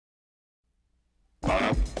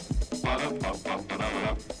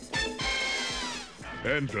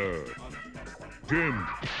Enter Jim,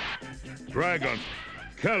 Dragon,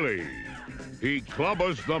 Kelly. He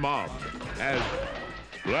clubbers the mob as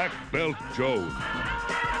Black Belt Jones.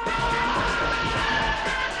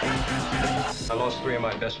 I lost 3 of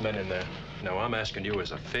my best men in there. Now I'm asking you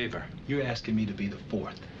as a favor. You're asking me to be the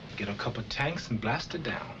 4th. Get a couple tanks and blast it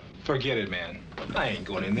down. Forget it, man. I ain't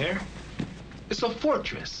going in there. It's a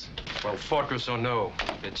fortress. Well, fortress or no,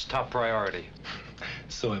 it's top priority.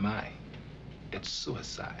 So am I. It's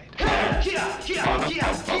suicide.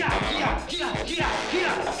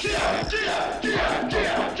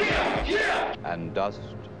 And dust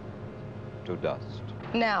to dust.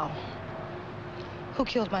 Now, who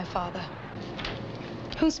killed my father?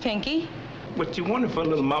 Who's Pinky? What you wanted for,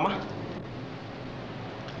 little mama?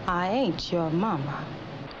 I ain't your mama.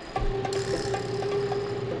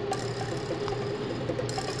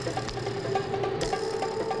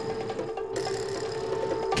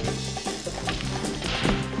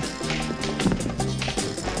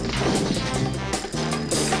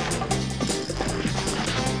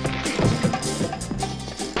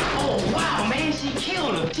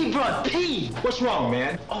 She brought P. What's wrong,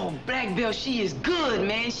 man? Oh, Black Belt, she is good,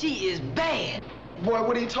 man. She is bad. Boy,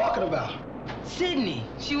 what are you talking about? Sydney,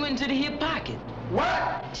 she went into the hip pocket.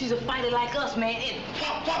 What? She's a fighter like us, man.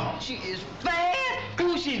 And she is bad.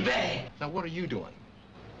 Ooh, she's bad. Now, what are you doing?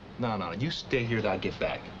 No, you stay here till I get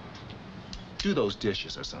back. Do those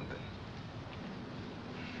dishes or something.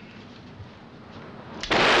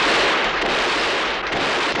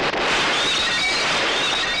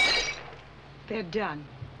 They're done.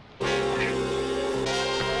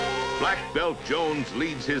 Black Belt Jones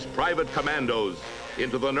leads his private commandos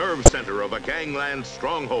into the nerve center of a gangland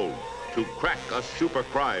stronghold to crack a super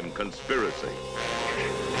crime conspiracy.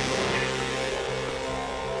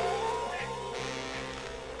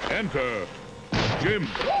 Enter Jim,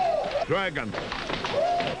 Dragon,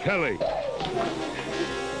 Kelly.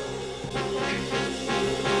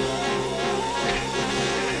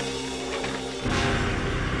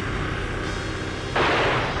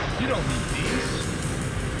 You don't need these.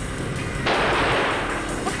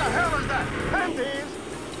 What the hell is that? Panties?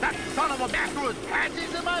 That son of a bastard with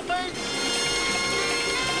panties in my face?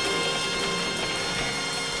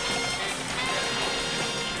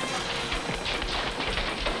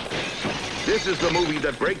 This is the movie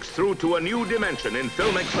that breaks through to a new dimension in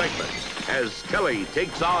film excitement as Kelly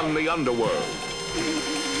takes on the underworld.